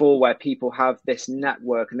seen it before where people have this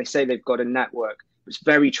network and they say they've got a network. It's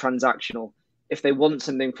very transactional. If they want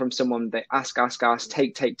something from someone, they ask,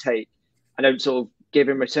 take, and don't sort of give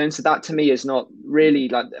in return. So that to me is not really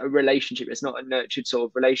like a relationship. It's not a nurtured sort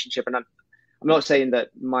of relationship. And I'm not saying that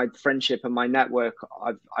my friendship and my network,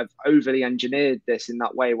 I've overly engineered this in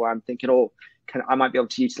that way where I'm thinking, I might be able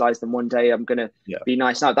to utilize them one day. I'm going to be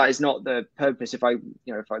nice. Now that is not the purpose. If I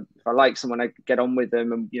like someone, I get on with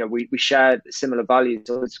them, and we share similar values.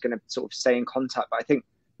 So it's going to sort of stay in contact. But I think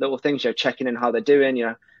little things, checking in how they're doing,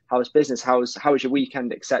 how's business, how's your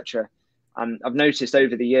weekend, etc. I've noticed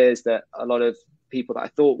over the years that a lot of people that I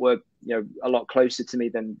thought were, a lot closer to me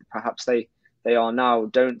than perhaps they are now,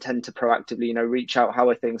 don't tend to proactively, reach out. How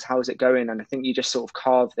are things? How's it going? And I think you just sort of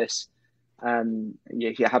carve this.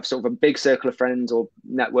 You have sort of a big circle of friends or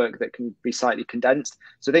network that can be slightly condensed.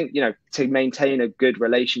 So I think, to maintain a good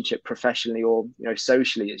relationship professionally or,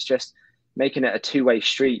 socially, it's just making it a two-way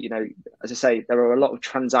street. As I say, there are a lot of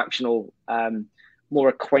transactional, more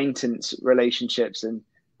acquaintance relationships, and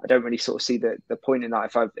I don't really sort of see the point in that.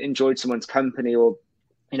 If I've enjoyed someone's company or,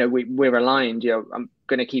 we're aligned, I'm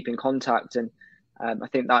going to keep in contact. And I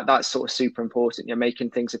think that's sort of super important. Making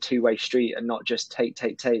things a two-way street and not just take.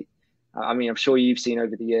 I mean, I'm sure you've seen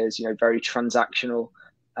over the years, very transactional,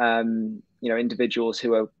 individuals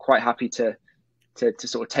who are quite happy to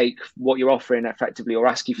sort of take what you're offering effectively or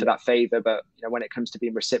ask you for that favor. But, when it comes to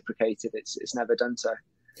being reciprocated, it's never done so.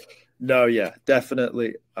 No, yeah,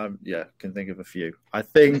 definitely. Can think of a few. I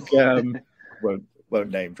think won't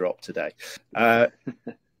name drop today.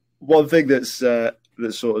 One thing that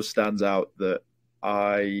sort of stands out that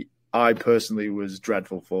I personally was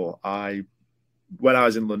dreadful for. When I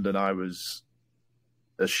was in London, I was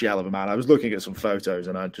a shell of a man. I was looking at some photos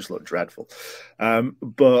and I just looked dreadful.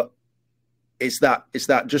 But it's that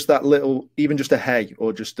just that little, even just a hey,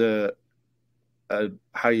 or just a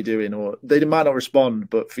how you doing, or they might not respond,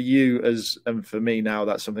 but for you and for me now,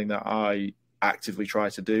 that's something that I actively try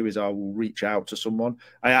to do. Is I will reach out to someone.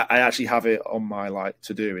 I actually have it on my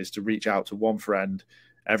to do, is to reach out to one friend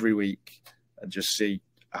every week and just see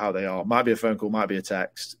how they are. Might be a phone call, might be a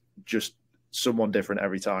text, just someone different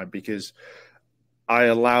every time, because I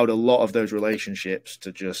allowed a lot of those relationships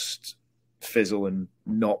to just fizzle and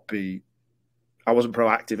I wasn't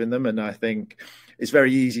proactive in them. And I think it's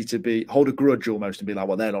very easy to hold a grudge almost and be like,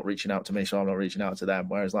 well, they're not reaching out to me, so I'm not reaching out to them.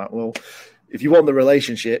 Whereas well, if you want the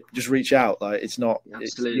relationship, just reach out. It's not,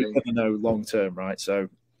 absolutely, you're going to know long term, right? So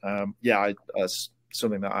that's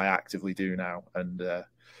something that I actively do now and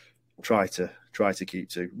try to keep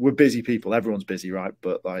to. We're busy people, everyone's busy, right?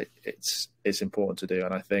 But it's important to do.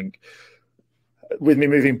 And I think with me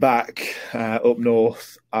moving back up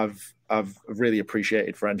north, I've really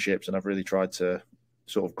appreciated friendships, and I've really tried to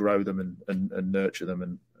sort of grow them and nurture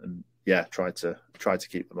them and try to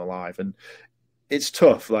keep them alive. And it's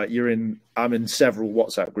tough. I'm in several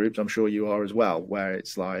WhatsApp groups, I'm sure you are as well, where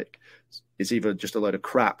it's it's either just a load of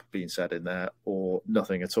crap being said in there or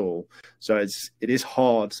nothing at all. So it is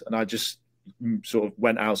hard. And I just sort of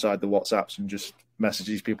went outside the WhatsApps and just messaged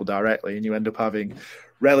these people directly, and you end up having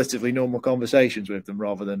relatively normal conversations with them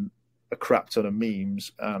rather than a crap ton of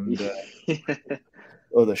memes and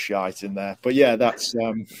other shite in there. But that's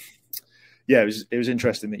it was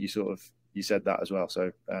interesting that you said that as well.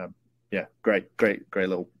 So great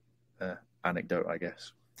little anecdote, I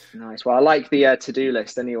guess. Nice. Well, I like the to-do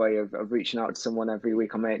list anyway of reaching out to someone every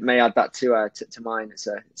week. I may add that to mine.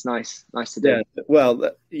 It's nice to do. Yeah.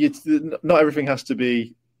 Well, not everything has to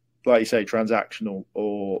be like you say, transactional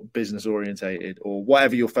or business orientated or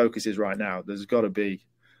whatever your focus is right now, there's got to be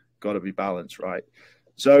balance, right?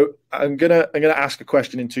 So I'm gonna ask a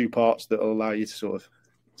question in two parts that will allow you to sort of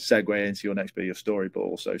segue into your next bit of your story, but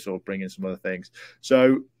also sort of bring in some other things.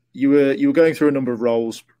 So you were going through a number of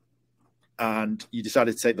roles, and you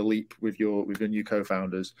decided to take the leap with your new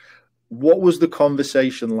co-founders. What was the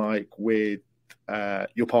conversation like with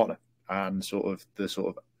your partner and sort of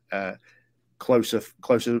the closer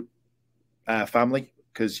family?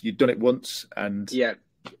 Because you'd done it once, and it'd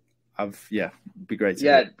be great to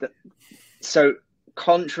hear. So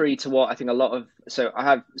contrary to what I think I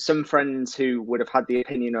have some friends who would have had the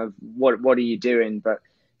opinion of what are you doing, but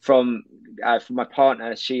from my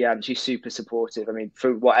partner, she's super supportive. I mean,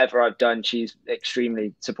 for whatever I've done, she's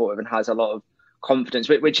extremely supportive and has a lot of confidence,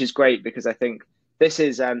 which is great, because I think this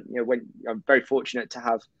is when I'm very fortunate to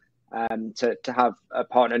have a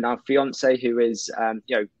partner now, fiance, who is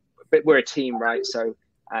we're a team, right? So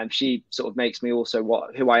she sort of makes me also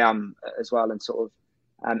who I am as well, and sort of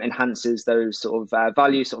enhances those sort of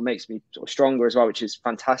values, sort of makes me sort of stronger as well, which is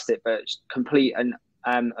fantastic. But complete and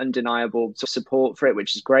undeniable sort of support for it,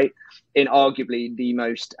 which is great, in arguably the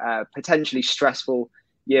most potentially stressful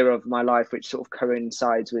year of my life, which sort of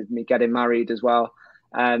coincides with me getting married as well.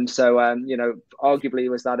 Arguably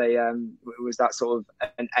was that sort of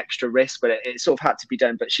an extra risk, but it sort of had to be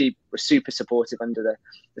done. But she was super supportive under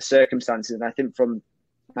the circumstances, and I think from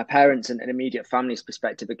my parents and immediate family's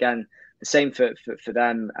perspective, again, the same for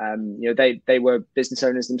them. They were business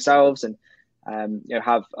owners themselves, and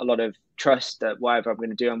have a lot of trust that whatever I'm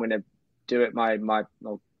going to do, I'm going to do it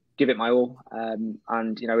I'll give it my all.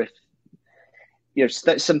 If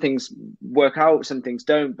some things work out, some things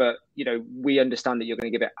don't, but we understand that you're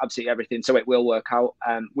going to give it absolutely everything, so it will work out.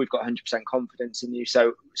 We've got 100% confidence in you,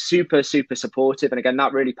 so super supportive. And again,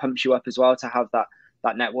 that really pumps you up as well to have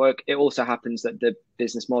that network. It also happens that the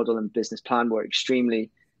business model and business plan were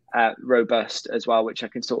extremely robust as well, which I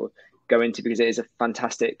can sort of go into because it is a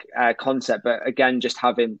fantastic concept. But again, just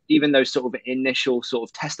having even those sort of initial sort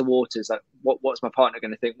of test the waters, like what's my partner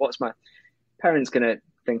going to think, what's my parents going to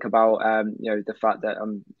think about the fact that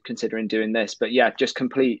I'm considering doing this. But yeah, just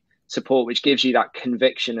complete support, which gives you that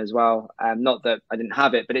conviction as well. Not that I didn't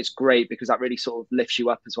have it, but it's great because that really sort of lifts you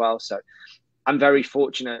up as well. So I'm very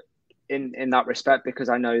fortunate in that respect, because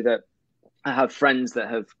I know that I have friends that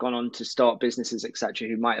have gone on to start businesses, etc.,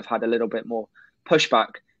 who might have had a little bit more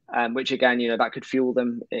pushback, which again, that could fuel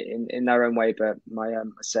them in their own way. But my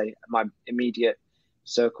immediate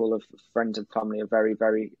circle of friends and family are very,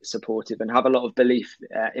 very supportive and have a lot of belief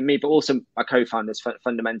in me, but also my co-founders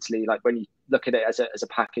fundamentally. Like when you look at it as a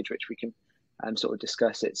package, which we can sort of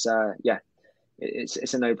discuss, it's a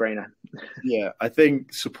no-brainer. Yeah, I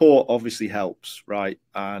think support obviously helps, right?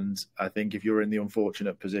 And I think if you're in the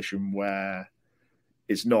unfortunate position where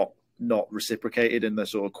it's not reciprocated and they're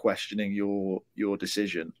sort of questioning your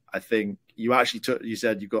decision, I think you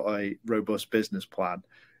said you've got a robust business plan,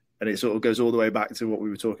 and it sort of goes all the way back to what we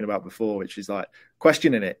were talking about before, which is like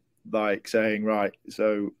questioning it, like saying, right,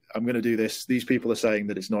 so I'm going to do this. These people are saying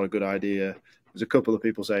that it's not a good idea. There's a couple of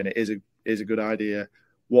people saying it is a good idea.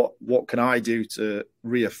 What can I do to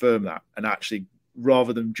reaffirm that? And actually,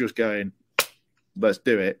 rather than just going, let's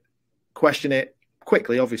do it, question it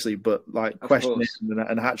quickly, obviously, but like question it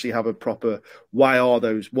and actually have a proper, what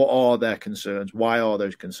are their concerns? Why are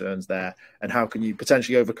those concerns there? And how can you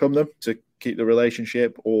potentially overcome them to keep the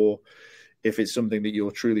relationship? Or if it's something that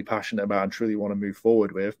you're truly passionate about and truly want to move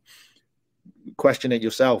forward with, question it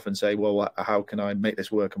yourself and say, well, how can I make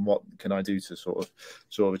this work, and what can I do to sort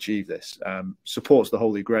of achieve this? Support's the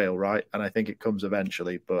holy grail, right? And I think it comes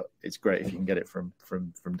eventually, but it's great if you can get it from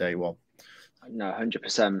day one. No,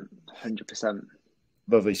 100%.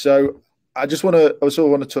 Lovely. So I also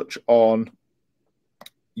want to touch on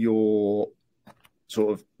your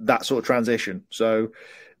that sort of transition. So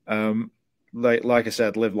like I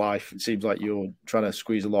said, live life. It seems like you're trying to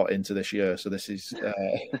squeeze a lot into this year. So this is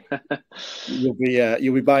you'll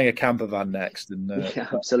be buying a camper van next, and yeah,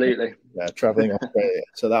 absolutely, traveling Australia.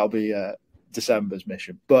 So that'll be December's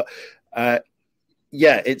mission. But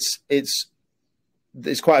it's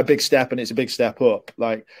quite a big step, and it's a big step up.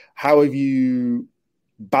 Like, how have you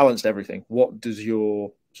balanced everything? What does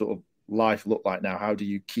your sort of life look like now? How do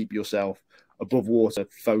you keep yourself above water,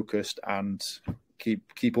 focused, and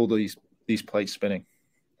keep all these plates spinning?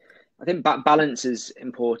 I think balance is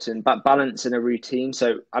important, but balance in a routine.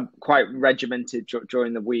 So I'm quite regimented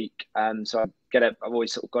during the week. So I've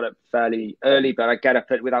always sort of got up fairly early, but I get up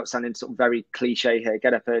without sounding sort of very cliche here,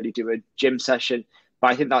 get up early, do a gym session.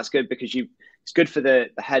 But I think that's good because it's good for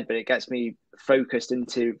the head, but it gets me focused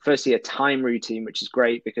into firstly a time routine, which is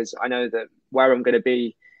great because I know that where I'm going to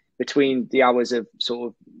be between the hours of sort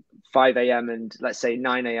of 5 a.m. and let's say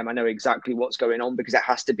 9 a.m. I know exactly what's going on because it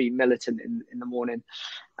has to be militant in the morning.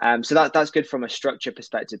 So that's good from a structure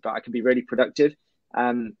perspective, but I can be really productive.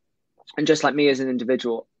 And just like me as an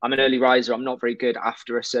individual, I'm an early riser. I'm not very good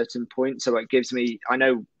after a certain point. So it gives me, I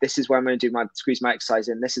know this is where I'm going to squeeze my exercise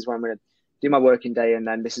in. This is where I'm going to do my working day. And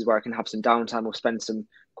then this is where I can have some downtime or spend some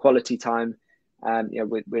quality time,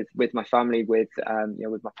 with my family, with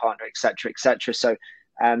my partner, et cetera, et cetera. So,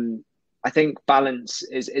 I think balance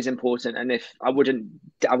is important. And I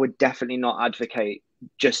would definitely not advocate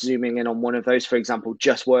just zooming in on one of those, for example,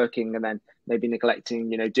 just working and then maybe neglecting,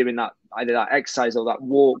 doing that, either that exercise or that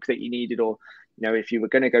walk that you needed, or, if you were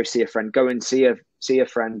going to go see a friend, go and see a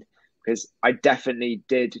friend. Because I definitely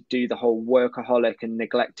did do the whole workaholic and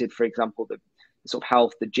neglected, for example, the sort of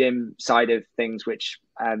health, the gym side of things, which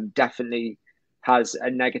definitely has a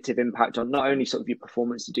negative impact on not only sort of your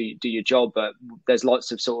performance to do your job, but there's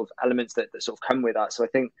lots of sort of elements that sort of come with that. So I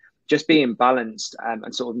think just being balanced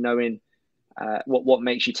and sort of knowing what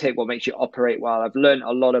makes you tick, what makes you operate well. I've learned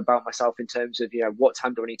a lot about myself in terms of, what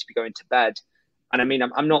time do I need to be going to bed? And I mean,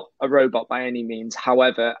 I'm not a robot by any means.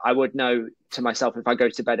 However, I would know to myself, if I go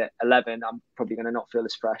to bed at 11, I'm probably going to not feel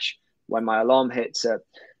as fresh when my alarm hits at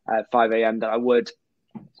 5 a.m. that I would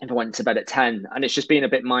if I went to bed at 10. And it's just being a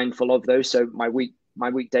bit mindful of those. So my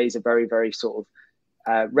weekdays are very, very sort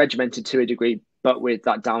of regimented to a degree, but with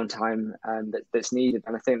that downtime that's needed.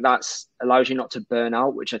 And I think that's allows you not to burn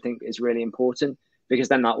out, which I think is really important, because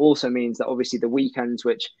then that also means that obviously the weekends,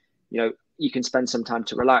 which, you can spend some time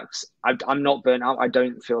to relax. I'm not burnt out. I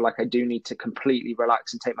don't feel like I do need to completely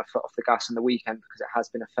relax and take my foot off the gas on the weekend, because it has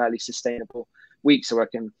been a fairly sustainable week. So I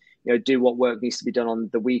can, do what work needs to be done on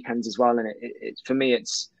the weekends as well. And it for me,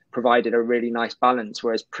 it's provided a really nice balance.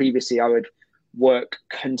 Whereas previously I would work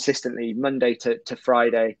consistently Monday to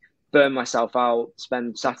Friday, burn myself out,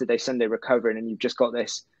 spend Saturday, Sunday recovering, and you've just got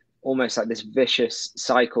this almost like this vicious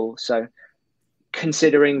cycle. So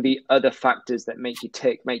considering the other factors that make you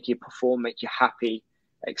tick, make you perform, make you happy,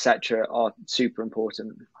 etc., are super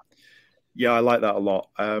important. Yeah, I like that a lot.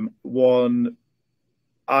 I'm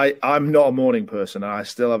not a morning person, and I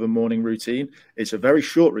still have a morning routine. It's a very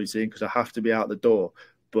short routine because I have to be out the door.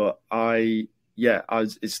 But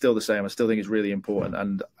it's still the same. I still think it's really important,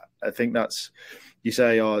 and I think that's, you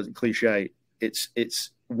say, cliche.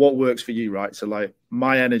 It's what works for you, right? So like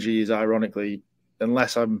my energy is, ironically,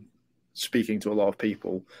 unless I'm speaking to a lot of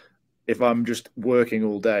people, if I'm just working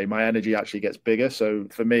all day, my energy actually gets bigger. So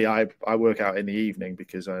for me, I work out in the evening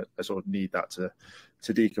because I sort of need that to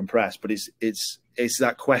decompress. But it's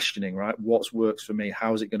that questioning, right? What works for me?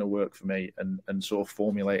 How's it going to work for me? And sort of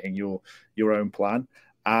formulating your own plan.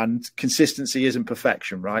 And consistency isn't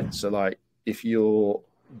perfection, right? So like if you're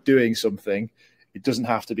doing something, it doesn't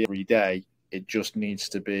have to be every day. It just needs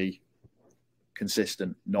to be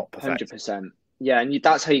consistent, not perfect. 100%. Yeah, and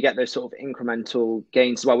that's how you get those sort of incremental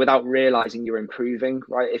gains as well, without realizing you're improving,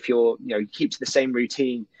 right? If you keep to the same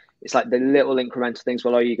routine, it's like the little incremental things.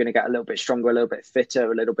 Well, you're going to get a little bit stronger, a little bit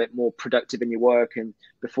fitter, a little bit more productive in your work, and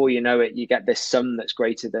before you know it, you get this sum that's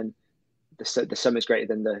greater than the sum is greater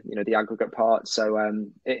than the aggregate part. So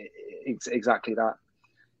it's exactly that.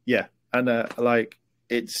 Yeah, and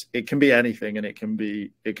it can be anything, and it can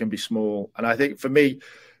be small. And I think for me,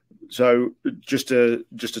 so just to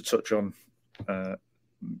touch on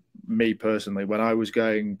me personally, when I was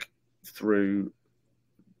going through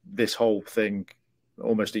this whole thing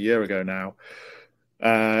almost a year ago now,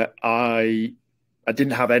 I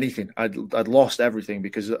didn't have anything. I'd lost everything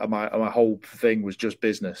because my whole thing was just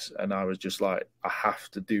business, and I was just like, I have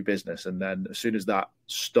to do business. And then as soon as that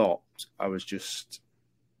stopped, I was just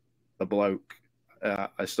a bloke.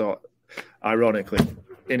 I start, ironically,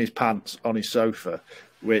 in his pants on his sofa,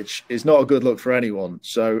 which is not a good look for anyone.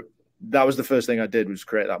 So that was the first thing I did, was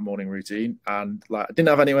create that morning routine. And like, I didn't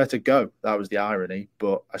have anywhere to go. That was the irony,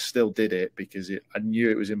 but I still did it because I knew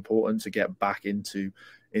it was important to get back into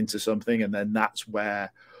something. And then that's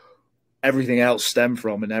where everything else stemmed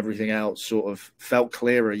from, and everything else sort of felt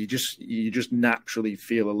clearer. You just naturally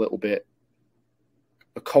feel a little bit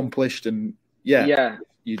accomplished, and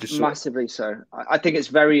you just massively so. I think it's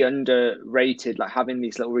very underrated, like having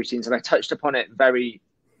these little routines. And I touched upon it very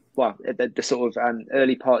well, the sort of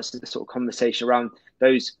early parts of the sort of conversation around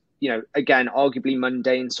those, again, arguably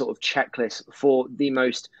mundane sort of checklists for the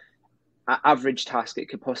most average task it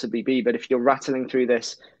could possibly be. But if you're rattling through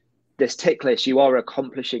this tick list, you are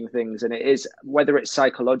accomplishing things. And it is, whether it's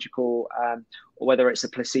psychological or whether it's a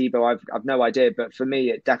placebo, I've no idea. But for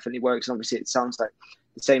me, it definitely works. And obviously, it sounds like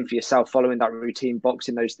the same for yourself, following that routine,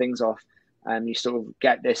 boxing those things off. you sort of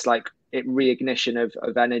get this like reignition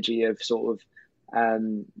of energy, of sort of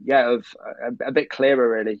of a bit clearer.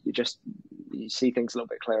 Really, you see things a little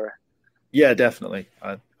bit clearer. Yeah, definitely.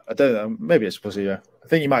 I don't know. Maybe it's placebo. I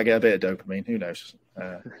think you might get a bit of dopamine. Who knows?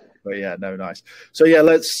 But yeah, no, nice. So yeah,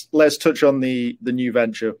 let's touch on the new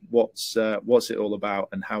venture. What's it all about,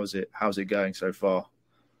 and how's it going so far?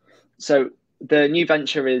 So the new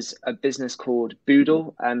venture is a business called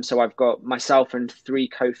Boodle. So I've got myself and 3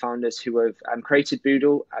 co-founders who have created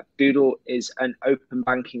Boodle. Boodle is an open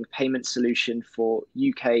banking payment solution for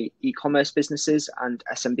UK e-commerce businesses and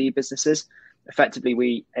SMB businesses. Effectively,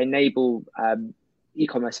 we enable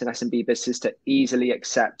e-commerce and SMB businesses to easily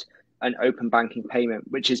accept an open banking payment,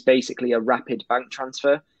 which is basically a rapid bank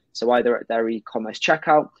transfer. So either at their e-commerce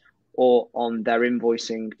checkout or on their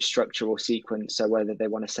invoicing structure or sequence. So whether they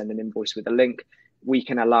want to send an invoice with a link, we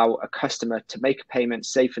can allow a customer to make a payment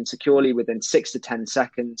safe and securely within 6 to 10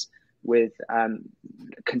 seconds with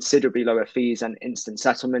considerably lower fees and instant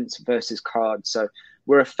settlements versus cards. So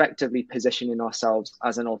we're effectively positioning ourselves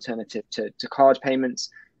as an alternative to card payments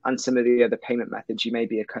and some of the other payment methods you may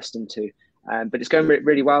be accustomed to. But it's going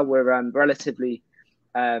really well. We're relatively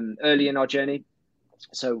early in our journey.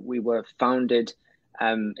 So we were founded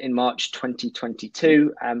in March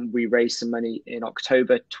 2022, and we raised some money in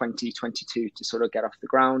October 2022 to sort of get off the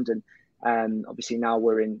ground. And obviously now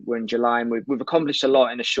we're in July, and we've accomplished a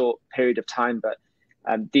lot in a short period of time. But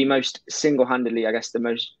the most single-handedly, I guess, the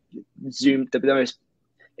most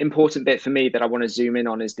important bit for me that I want to zoom in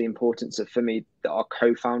on is the importance of, for me, our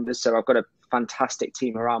co-founders. So I've got a fantastic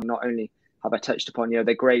team around. Not only have I touched upon,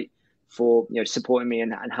 they're great for, supporting me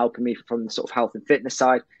and helping me from the sort of health and fitness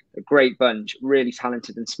side. A great bunch, really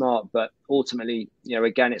talented and smart. But ultimately,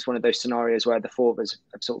 again, it's one of those scenarios where the 4 of us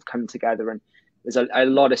have sort of come together, and there's a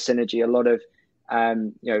lot of synergy, a lot of,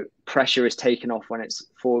 pressure is taken off when it's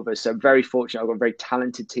 4 of us. So I'm very fortunate. I've got a very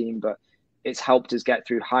talented team, but it's helped us get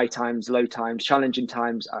through high times, low times, challenging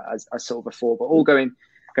times as sort of a 4, but all going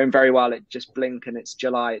very well. It just blink and it's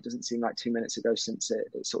July. It doesn't seem like 2 minutes ago since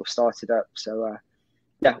it sort of started up. So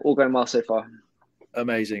yeah, all going well so far.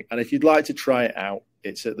 Amazing. And if you'd like to try it out,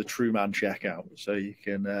 it's at the TRUUMAN checkout. So you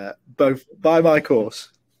can both buy my course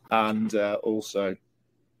and also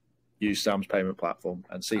use Sam's payment platform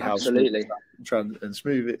and see how smooth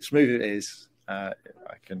it is. I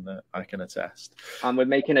can attest. And we're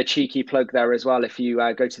making a cheeky plug there as well. If you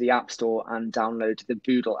go to the App Store and download the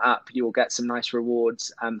Boodle app, you will get some nice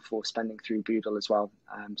rewards for spending through Boodle as well.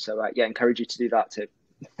 So encourage you to do that too.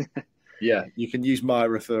 Yeah, you can use my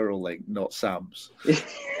referral link, not Sam's.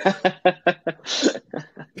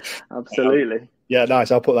 Absolutely. Yeah,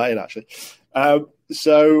 nice. I'll put that in actually.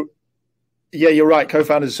 So yeah, you're right.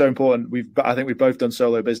 Co-founders are so important. I think we've both done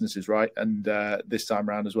solo businesses, right? And this time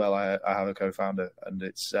around as well, I have a co-founder, and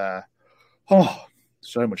it's so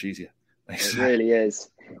much easier. It really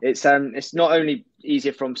is. It's not only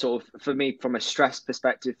easier from sort of, for me, from a stress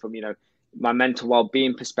perspective, from my mental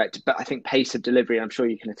well-being perspective, but I think pace of delivery. And I'm sure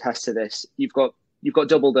you can attest to this. You've got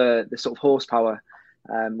double the sort of horsepower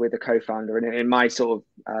with a co-founder, and in my sort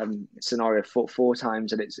of scenario, 4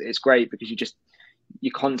 times, and it's great because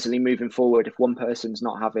you're constantly moving forward. If one person's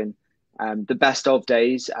not having the best of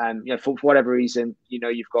days, for whatever reason,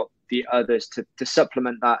 you've got the others to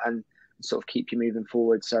supplement that and sort of keep you moving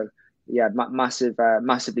forward. So yeah,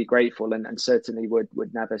 massively grateful, and certainly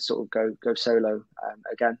would never sort of go solo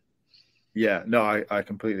again. Yeah, no, I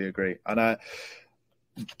completely agree. And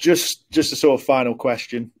just a sort of final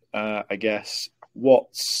question, I guess.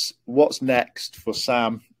 What's next for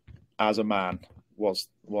Sam as a man? What's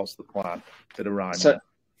the plan? Bit of rhyme. So,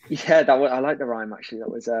 yeah, I like the rhyme actually. That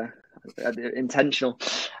was intentional.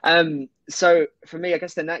 So for me, I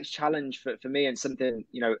guess the next challenge for me, and something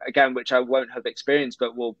again which I won't have experienced,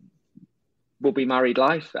 but will be married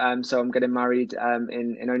life. So I'm getting married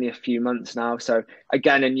in only a few months now. So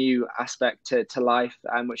again, a new aspect to life,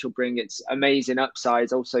 which will bring its amazing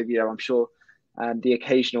upsides. Also, I'm sure the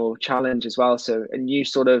occasional challenge as well. So a new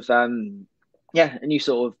sort of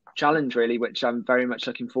challenge really, which I'm very much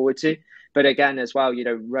looking forward to. But again, as well,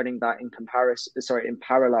 running that in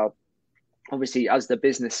parallel, obviously as the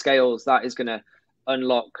business scales, that is going to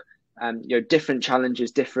unlock, different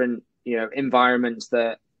challenges, different, environments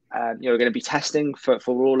that, are going to be testing for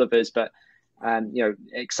all of us, but,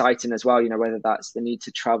 exciting as well, whether that's the need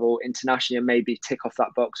to travel internationally and maybe tick off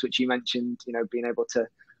that box, which you mentioned, being able to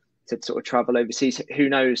sort of travel overseas, who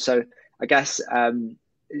knows? So I guess,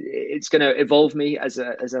 it's going to evolve me as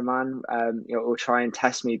a man, or try and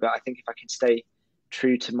test me. But I think if I can stay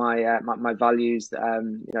true to my my values,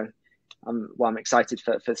 I'm excited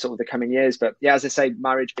for sort of the coming years. But yeah, as I say,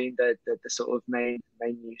 marriage being the sort of main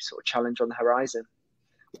new sort of challenge on the horizon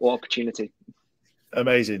or opportunity.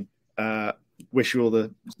 Amazing. Wish you all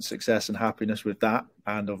the success and happiness with that,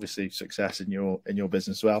 and obviously success in your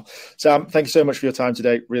business as well. Sam, thank you so much for your time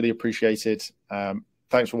today. Really appreciate it.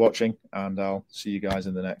 Thanks for watching, and I'll see you guys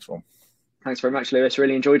in the next one. Thanks very much, Lewis.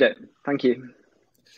 Really enjoyed it. Thank you.